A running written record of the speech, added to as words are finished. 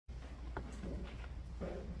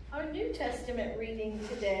Our New Testament reading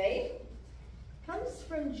today comes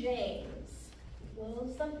from James. Well,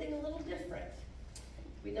 something a little different.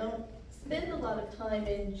 We don't spend a lot of time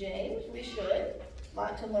in James. We should. A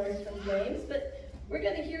lot to learn from James, but we're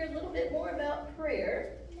going to hear a little bit more about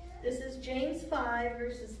prayer. This is James 5,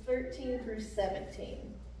 verses 13 through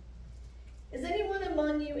 17. Is anyone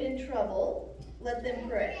among you in trouble? Let them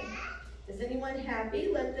pray. Is anyone happy?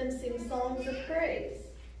 Let them sing songs of praise.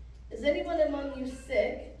 Is anyone among you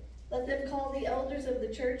sick? Let them call the elders of the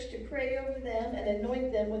church to pray over them and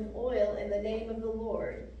anoint them with oil in the name of the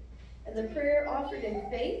Lord. And the prayer offered in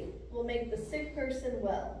faith will make the sick person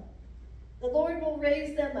well. The Lord will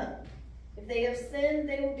raise them up. If they have sinned,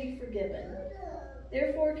 they will be forgiven.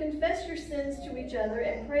 Therefore, confess your sins to each other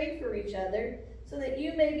and pray for each other so that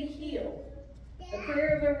you may be healed. The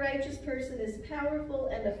prayer of a righteous person is powerful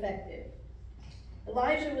and effective.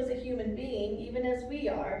 Elijah was a human being, even as we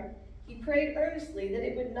are. He prayed earnestly that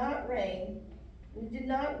it would not rain, and it did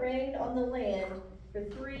not rain on the land for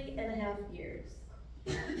 3.5 years.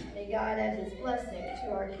 May God add his blessing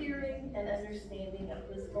to our hearing and understanding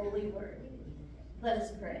of his holy word. Let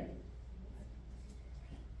us pray.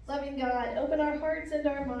 Loving God, open our hearts and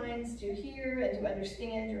our minds to hear and to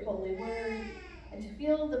understand your holy word and to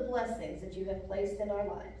feel the blessings that you have placed in our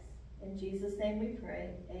lives. In Jesus' name we pray,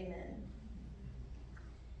 amen.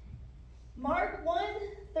 Mark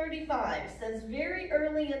 1:35 says, very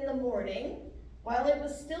early in the morning, while it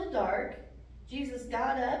was still dark, Jesus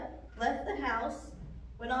got up, left the house,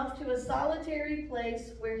 went off to a solitary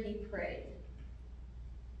place where he prayed.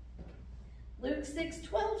 Luke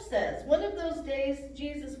 6:12 says, one of those days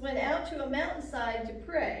Jesus went out to a mountainside to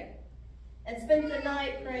pray and spent the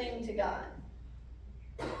night praying to God.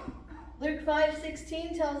 Luke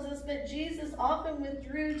 5:16 tells us that Jesus often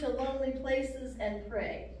withdrew to lonely places and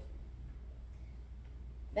prayed.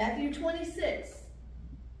 Matthew 26.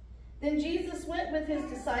 Then Jesus went with his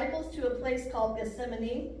disciples to a place called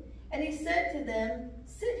Gethsemane, and he said to them,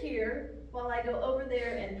 sit here while I go over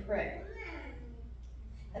there and pray.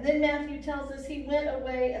 And then Matthew tells us he went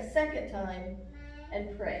away a second time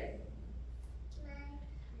and prayed.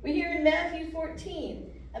 We hear in Matthew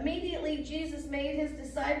 14, immediately Jesus made his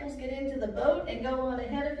disciples get into the boat and go on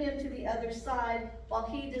ahead of him to the other side while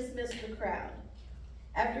he dismissed the crowd.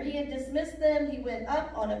 After he had dismissed them, he went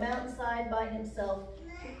up on a mountainside by himself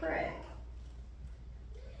to pray.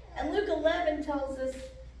 And Luke 11 tells us,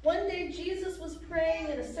 one day Jesus was praying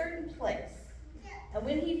in a certain place. And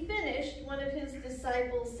when he finished, one of his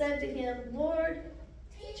disciples said to him, Lord,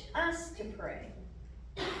 teach us to pray.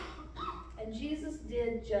 And Jesus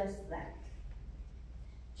did just that.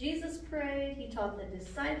 Jesus prayed, he taught the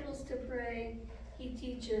disciples to pray, he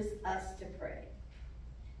teaches us to pray.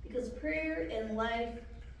 Because prayer in life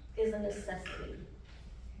is a necessity.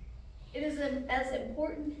 It is as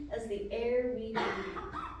important as the air we breathe.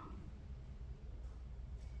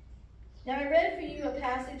 Now I read for you a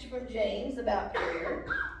passage from James about prayer.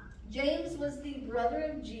 James was the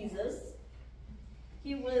brother of Jesus.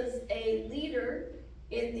 He was a leader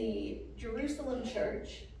in the Jerusalem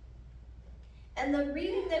church. And the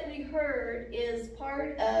reading that we heard is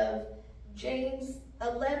part of James, a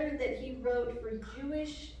letter that he wrote for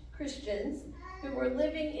Jewish Christians who were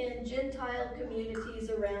living in Gentile communities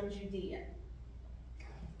around Judea.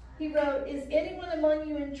 He wrote, is anyone among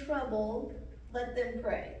you in trouble? Let them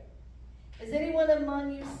pray. Is anyone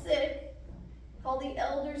among you sick? Call the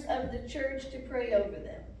elders of the church to pray over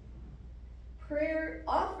them. Prayer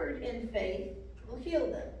offered in faith will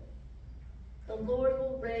heal them. The Lord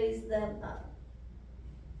will raise them up.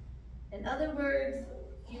 In other words,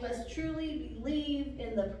 you must truly believe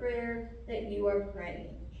in the prayer that you are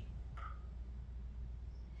praying.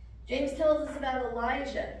 James tells us about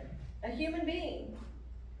Elijah, a human being.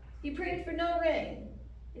 He prayed for no rain.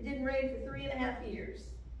 It didn't rain for 3.5 years.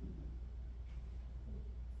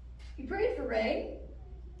 He prayed for rain.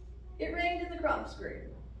 It rained and the crops grew.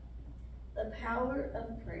 The power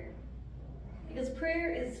of prayer. Because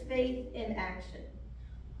prayer is faith in action.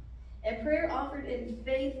 And prayer offered in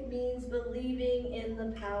faith means believing in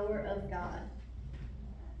the power of God.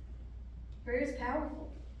 Prayer is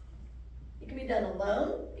powerful. It can be done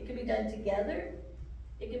alone. It can be done together.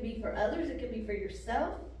 It can be for others. It can be for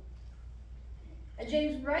yourself. And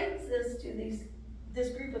James writes this to this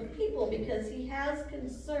group of people because he has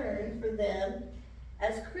concern for them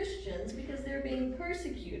as Christians because they're being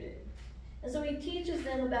persecuted. And so he teaches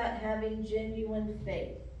them about having genuine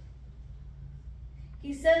faith.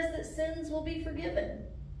 He says that sins will be forgiven.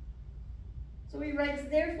 So he writes,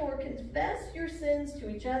 therefore, confess your sins to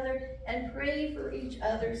each other and pray for each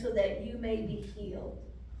other so that you may be healed.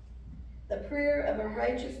 The prayer of a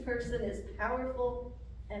righteous person is powerful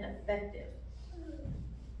and effective.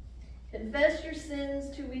 Confess your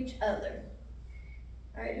sins to each other.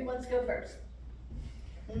 All right, who wants to go first?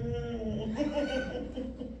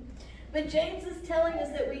 But James is telling us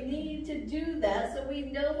that we need to do that so we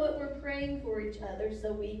know what we're praying for each other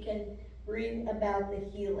so we can bring about the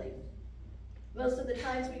healing. Most of the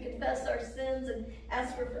times we confess our sins and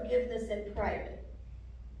ask for forgiveness in private.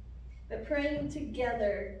 But praying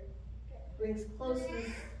together brings closeness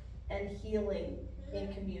and healing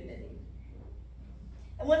in community.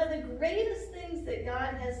 And one of the greatest things that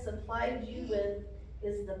God has supplied you with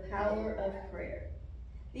is the power of prayer.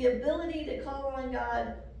 The ability to call on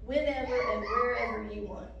God whenever and wherever you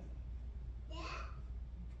want.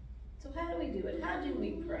 So how do we do it? How do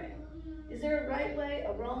we pray? Is there a right way,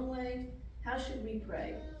 a wrong way? How should we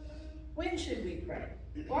pray? When should we pray?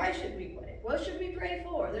 Why should we pray? What should we pray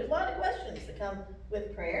for? There's a lot of questions that come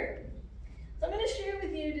with prayer. So I'm going to share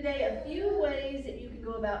with you today a few ways that you can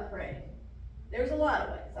go about praying. There's a lot of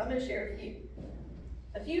ways. I'm going to share a few.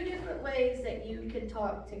 A few different ways that you can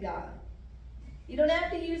talk to God. You don't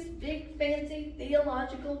have to use big, fancy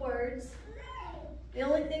theological words. The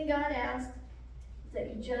only thing God asks is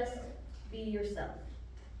that you just be yourself.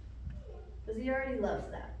 Because He already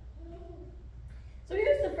loves that. So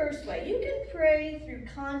here's the first way. You can pray through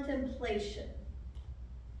contemplation.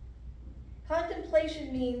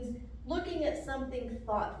 Contemplation means looking at something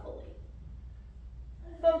thoughtfully.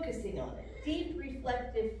 Focusing on it. Deep,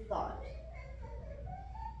 reflective thought.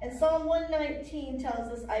 And Psalm 119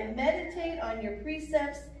 tells us, I meditate on your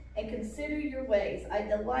precepts and consider your ways. I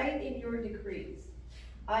delight in your decrees.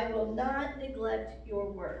 I will not neglect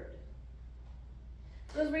your word.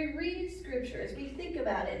 So as we read Scripture, as we think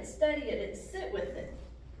about it, and study it, and sit with it,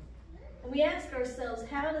 and we ask ourselves,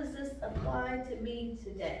 how does this apply to me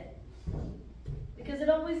today? Because it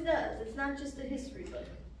always does. It's not just a history book.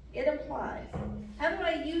 It applies. How do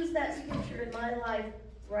I use that Scripture in my life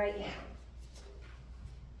right now?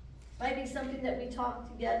 Might be something that we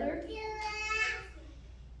talk together.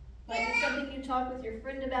 Might be something you talk with your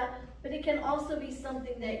friend about. But it can also be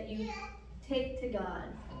something that you take to God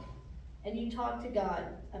and you talk to God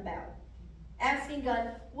about. Asking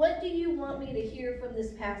God, what do you want me to hear from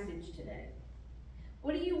this passage today?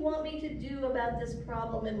 What do you want me to do about this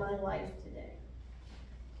problem in my life today?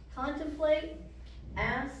 Contemplate,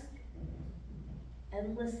 ask,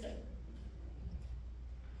 and listen.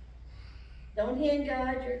 Don't hand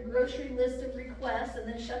God your grocery list of requests and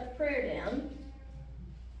then shut the prayer down.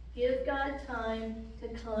 Give God time to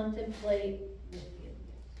contemplate with you.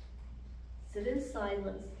 Sit in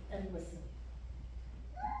silence and listen.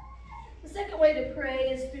 The second way to pray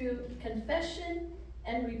is through confession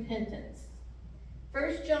and repentance.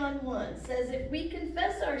 1 John 1 says, if we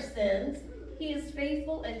confess our sins, He is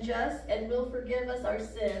faithful and just and will forgive us our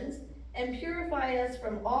sins and purify us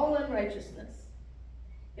from all unrighteousness.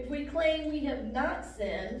 If we claim we have not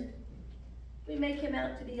sinned, we make Him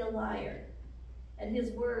out to be a liar, and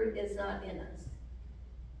His word is not in us.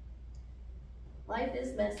 Life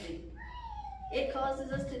is messy. It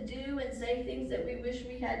causes us to do and say things that we wish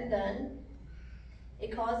we hadn't done.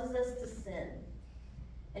 It causes us to sin.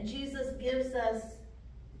 And Jesus gives us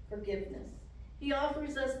forgiveness. He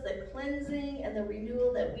offers us the cleansing and the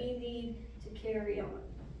renewal that we need to carry on.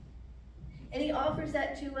 And He offers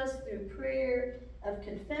that to us through prayer of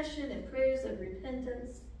confession and prayers of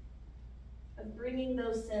repentance, of bringing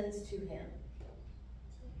those sins to Him.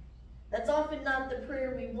 That's often not the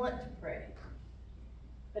prayer we want to pray,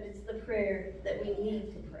 but it's the prayer that we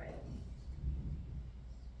need to pray.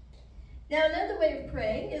 Now, another way of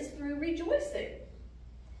praying is through rejoicing.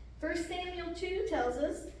 1 Samuel 2 tells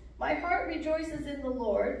us, my heart rejoices in the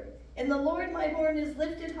Lord my horn is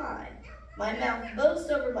lifted high. My mouth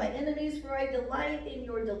boasts over my enemies, for I delight in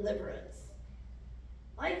your deliverance.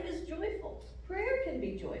 Life is joyful. Prayer can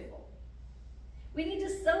be joyful. We need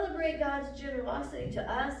to celebrate God's generosity to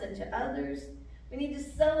us and to others. We need to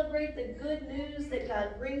celebrate the good news that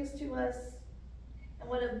God brings to us. And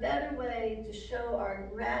what a better way to show our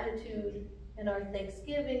gratitude and our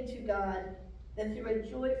thanksgiving to God than through a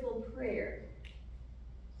joyful prayer,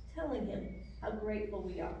 telling Him how grateful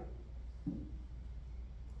we are.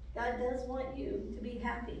 God does want you to be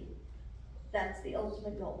happy. That's the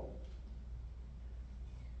ultimate goal.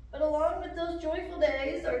 But along with those joyful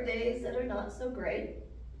days are days that are not so great.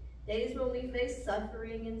 Days when we face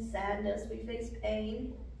suffering and sadness, we face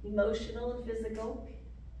pain, emotional and physical.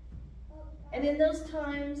 And in those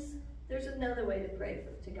times, there's another way to pray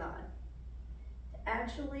to God. To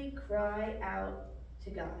actually cry out to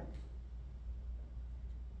God.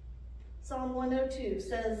 Psalm 102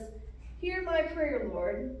 says, hear my prayer,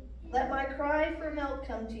 Lord. Let my cry for help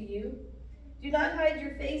come to you. Do not hide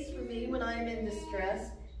your face from me when I am in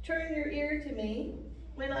distress. Turn your ear to me.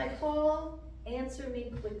 When I call, answer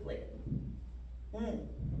me quickly.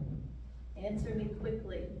 Answer me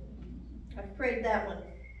quickly. I've prayed that one.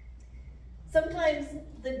 Sometimes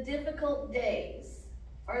the difficult days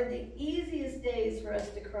are the easiest days for us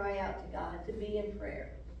to cry out to God, to be in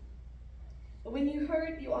prayer. But when you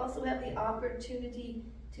hurt, you also have the opportunity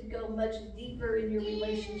to go much deeper in your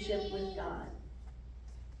relationship with God.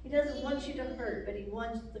 He doesn't want you to hurt, but he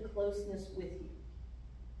wants the closeness with you.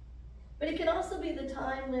 But it can also be the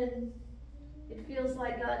time when it feels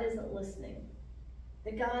like God isn't listening,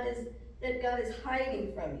 that God is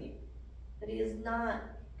hiding from you, that he is not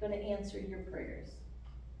going to answer your prayers.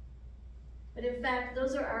 But in fact,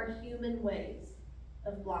 those are our human ways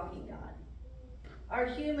of blocking God. Our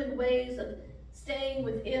human ways of staying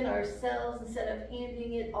within ourselves instead of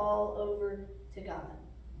handing it all over to God.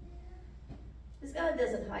 Because God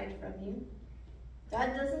doesn't hide from you.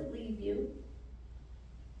 God doesn't leave you.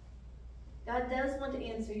 God does want to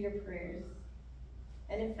answer your prayers.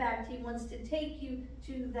 And in fact, he wants to take you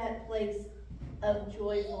to that place of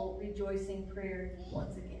joyful, rejoicing prayer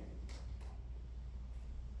once again.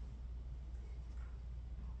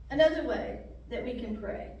 Another way that we can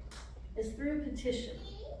pray is through petition.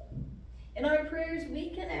 In our prayers, we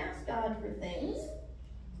can ask God for things.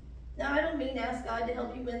 Now, I don't mean ask God to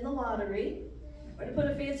help you win the lottery or to put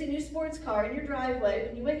a fancy new sports car in your driveway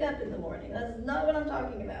when you wake up in the morning. That's not what I'm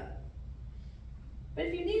talking about. But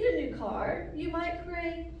if you need a new car, you might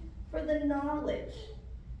pray for the knowledge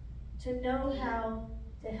to know how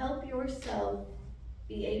to help yourself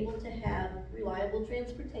be able to have reliable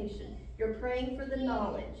transportation. You're praying for the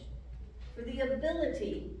knowledge, for the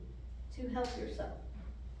ability to help yourself.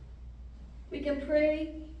 We can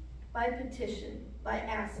pray by petition, by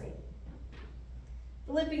asking.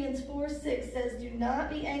 Philippians 4:6 says, do not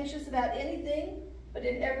be anxious about anything, but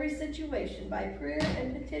in every situation, by prayer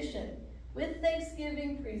and petition, with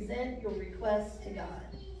thanksgiving, present your requests to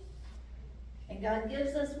God. And God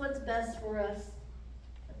gives us what's best for us,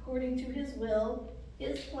 according to his will,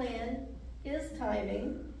 his plan, his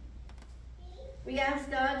timing. We ask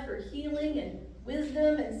God for healing and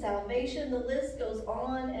wisdom and salvation. The list goes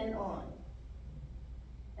on and on.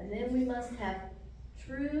 And then we must have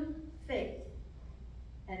true faith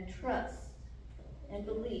and trust and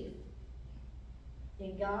belief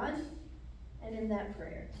in God and in that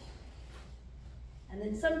prayer. And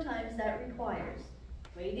then sometimes that requires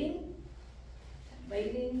waiting,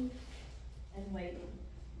 waiting, and waiting.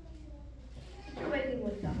 You're waiting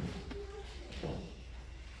with God.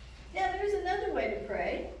 Now, there's another way to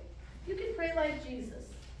pray. You can pray like Jesus.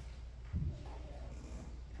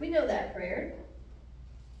 We know that prayer.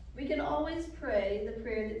 We can always pray the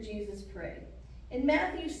prayer that Jesus prayed. In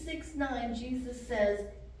Matthew 6:9, Jesus says,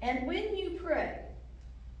 and when you pray,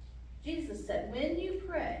 Jesus said, when you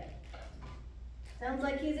pray, sounds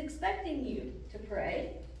like he's expecting you to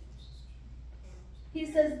pray. He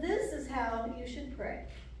says, this is how you should pray.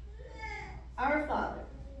 Our Father.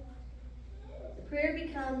 The prayer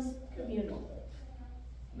becomes communal.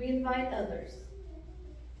 We invite others.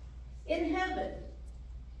 In heaven,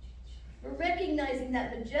 we're recognizing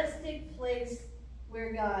that majestic place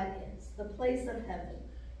where God is, the place of heaven.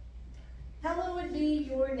 Hallowed be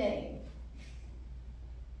your name.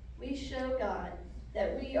 We show God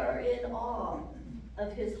that we are in awe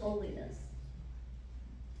of his holiness.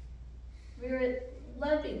 We are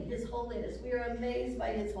loving his holiness. We are amazed by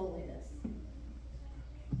his holiness.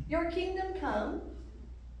 Your kingdom come.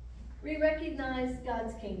 We recognize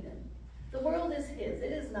God's kingdom. The world is his.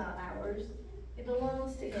 It is not ours. It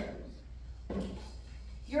belongs to him.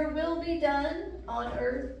 Your will be done on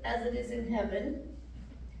earth as it is in heaven.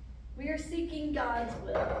 We are seeking God's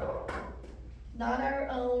will, not our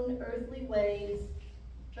own earthly ways,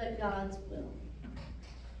 but God's will.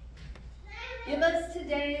 Give us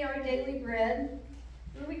today our daily bread.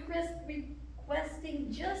 We're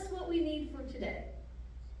requesting just what we need for today.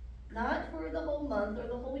 Not for the whole month or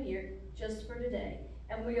the whole year, just for today.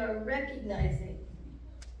 And we are recognizing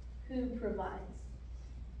who provides.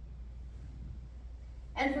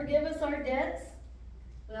 And forgive us our debts.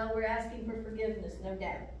 Well, we're asking for forgiveness, no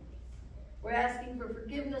doubt. We're asking for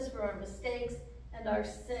forgiveness for our mistakes and our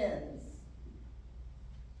sins,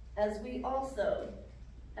 as we also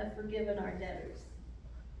have forgiven our debtors.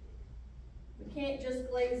 We can't just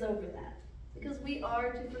glaze over that, because we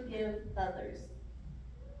are to forgive others.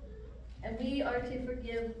 And we are to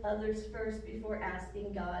forgive others first before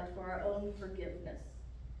asking God for our own forgiveness.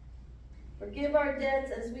 Forgive our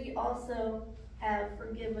debts as we also have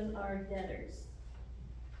forgiven our debtors.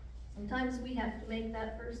 Sometimes we have to make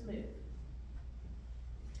that first move.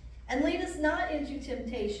 And lead us not into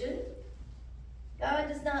temptation. God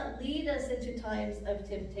does not lead us into times of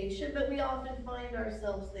temptation, but we often find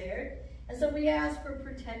ourselves there. And so we ask for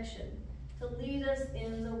protection to lead us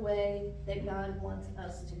in the way that God wants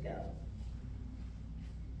us to go.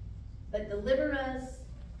 But deliver us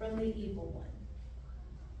from the evil one.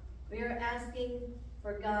 We are asking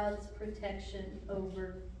for God's protection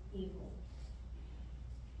over evil.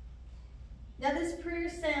 Now this prayer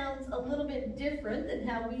sounds a little bit different than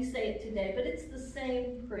how we say it today, but it's the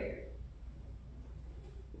same prayer.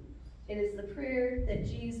 It is the prayer that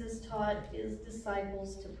Jesus taught his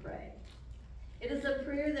disciples to pray. It is a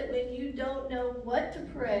prayer that when you don't know what to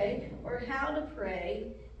pray or how to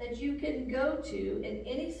pray, that you can go to in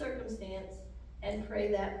any circumstance and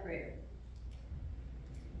pray that prayer.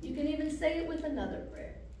 You can even say it with another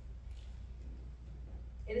prayer.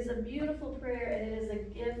 It is a beautiful prayer, and it is a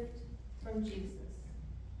gift from Jesus.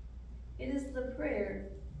 It is the prayer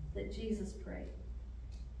that Jesus prayed.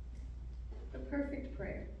 The perfect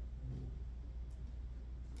prayer.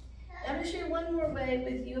 I'm going to share one more way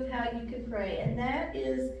with you of how you can pray, and that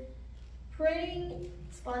is praying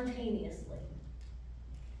spontaneously.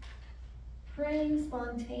 Praying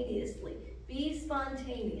spontaneously. Be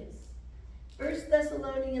spontaneous. 1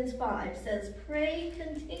 Thessalonians 5 says, pray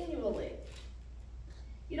continually.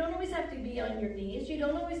 You don't always have to be on your knees. You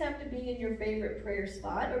don't always have to be in your favorite prayer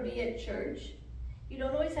spot or be at church. You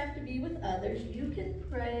don't always have to be with others. You can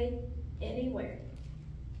pray anywhere.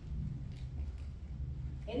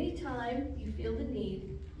 Anytime you feel the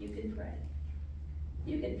need, you can pray.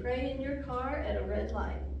 You can pray in your car at a red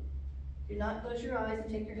light. Do not close your eyes and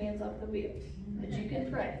take your hands off the wheel, but you can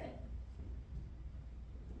pray.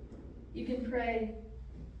 You can pray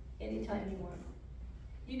anytime you want.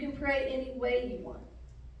 You can pray any way you want.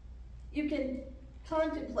 You can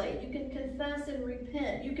contemplate. You can confess and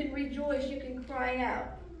repent. You can rejoice. You can cry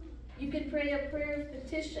out. You can pray a prayer of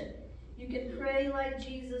petition. You can pray like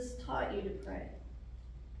Jesus taught you to pray.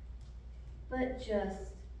 But just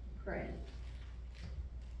pray.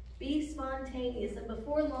 Be spontaneous, and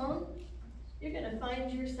before long, you're going to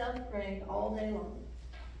find yourself praying all day long.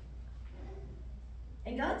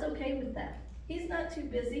 And God's okay with that. He's not too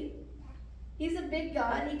busy. He's a big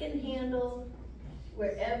God. He can handle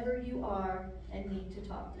wherever you are and need to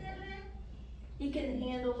talk to him. He can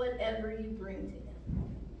handle whatever you bring to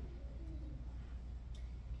him.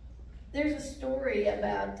 There's a story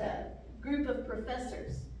about a group of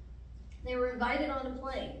professors. They were invited on a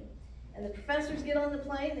plane. And the professors get on the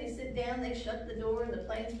plane, they sit down, they shut the door, and the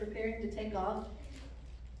plane's preparing to take off.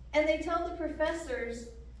 And they tell the professors,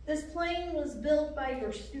 this plane was built by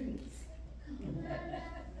your students.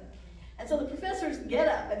 And so the professors get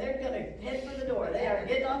up, and they're going to head for the door. They are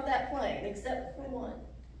getting off that plane, except for one.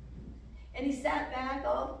 And he sat back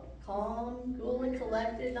all calm, cool, and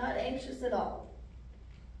collected, not anxious at all.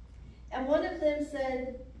 And one of them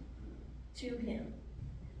said to him,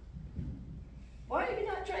 why are you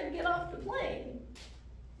not trying to get off the plane?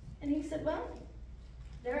 And he said, well,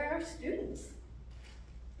 they're our students.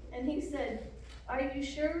 And he said, are you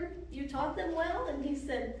sure you taught them well? And he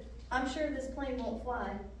said, I'm sure this plane won't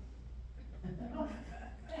fly.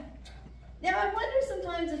 Now, I wonder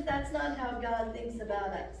sometimes if that's not how God thinks about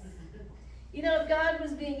us. You know, if God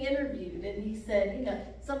was being interviewed and he said, you know,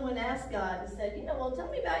 someone asked God and said, you know, well, tell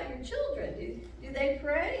me about your children. Do they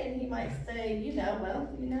pray? And he might say, you know, well,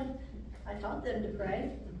 you know, I taught them to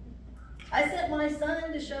pray. I sent my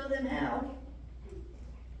son to show them how.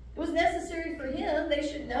 It was necessary for him. They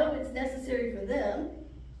should know it's necessary for them.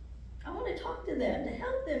 I want to talk to them, to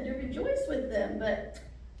help them, to rejoice with them, but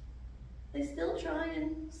they still try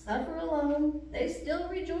and suffer alone. They still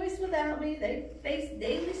rejoice without me. They face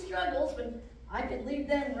daily struggles when I could lead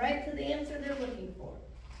them right to the answer they're looking for.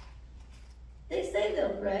 They say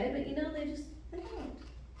they'll pray, but you know, they don't.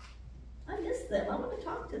 I miss them. I want to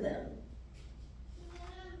talk to them.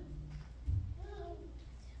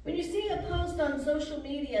 When you see a post on social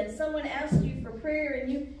media and someone asks you for prayer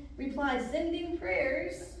and you reply, sending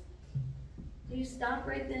prayers, do you stop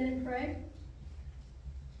right then and pray?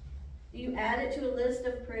 Do you add it to a list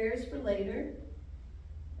of prayers for later?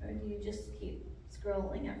 Or do you just keep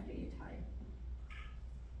scrolling after you type?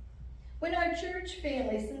 When our church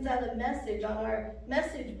family sends out a message on our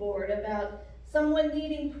message board about someone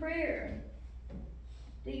needing prayer,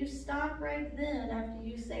 do you stop right then after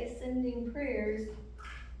you say sending prayers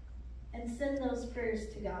and send those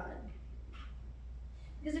prayers to God?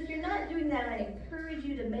 Because if you're not doing that, I encourage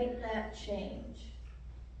you to make that change.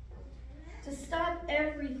 To stop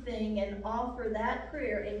everything and offer that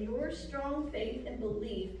prayer in your strong faith and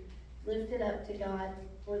belief, lift it up to God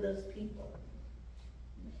for those people.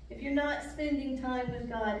 If you're not spending time with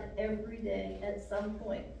God every day at some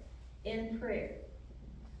point in prayer,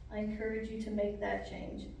 I encourage you to make that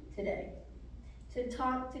change today. To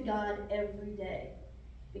talk to God every day.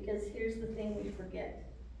 Because here's the thing we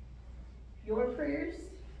forget. Your prayers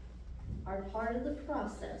are part of the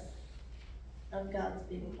process of God's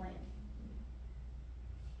big plan.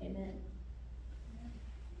 Amen.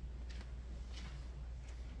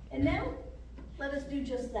 And now, let us do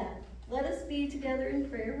just that. Let us be together in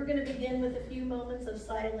prayer. We're going to begin with a few moments of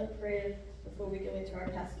silent prayer before we go into our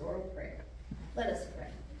pastoral prayer. Let us pray.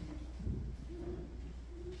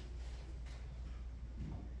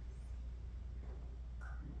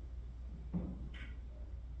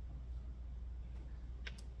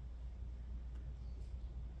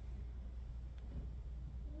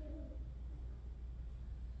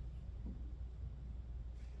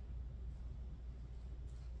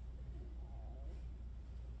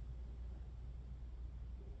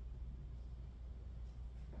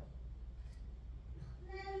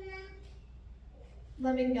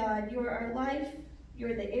 Loving God, you are our life, you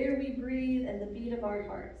are the air we breathe and the beat of our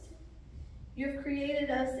hearts. You have created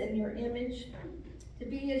us in your image to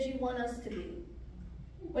be as you want us to be.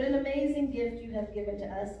 What an amazing gift you have given to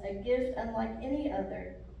us, a gift unlike any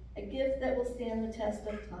other, a gift that will stand the test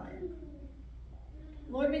of time.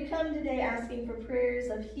 Lord, we come today asking for prayers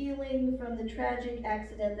of healing from the tragic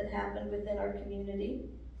accident that happened within our community.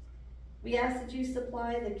 We ask that you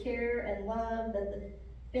supply the care and love that the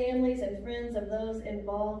families and friends of those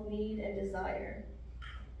involved need and desire.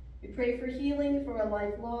 We pray for healing for a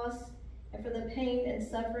life lost and for the pain and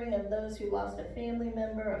suffering of those who lost a family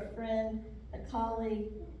member, a friend, a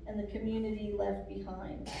colleague, and the community left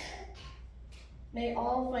behind. May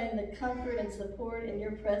all find the comfort and support in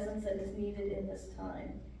your presence that is needed in this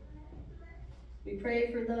time. We pray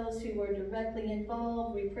for those who were directly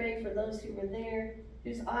involved. We pray for those who were there,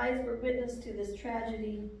 whose eyes were witness to this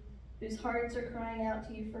tragedy, whose hearts are crying out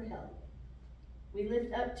to you for help. We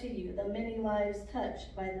lift up to you the many lives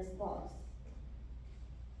touched by this loss.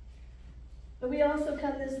 But we also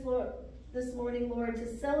come this morning, Lord,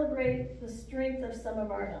 to celebrate the strength of some of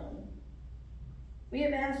our own. We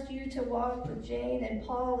have asked you to walk with Jane and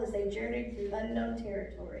Paul as they journeyed through unknown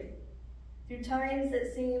territory, through times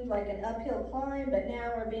that seemed like an uphill climb, but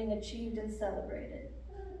now are being achieved and celebrated.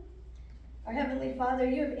 Our Heavenly Father,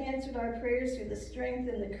 you have answered our prayers through the strength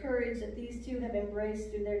and the courage that these two have embraced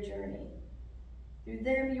through their journey. Through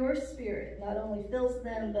them, your Spirit not only fills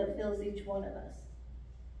them, but fills each one of us.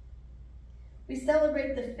 We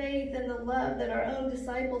celebrate the faith and the love that our own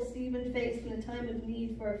disciple Stephen faced in a time of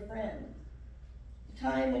need for a friend. A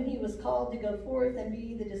time when he was called to go forth and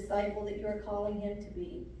be the disciple that you are calling him to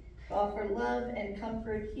be, to offer love and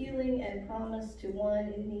comfort, healing and promise to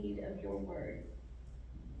one in need of your word.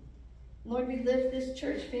 Lord, we lift this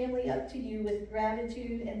church family up to you with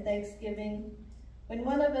gratitude and thanksgiving. When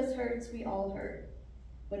one of us hurts, we all hurt.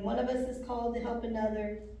 When one of us is called to help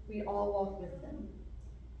another, we all walk with them.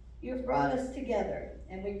 You have brought us together,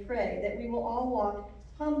 and we pray that we will all walk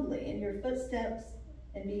humbly in your footsteps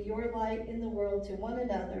and be your light in the world to one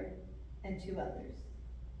another and to others.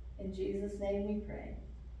 In Jesus' name we pray.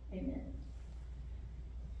 Amen.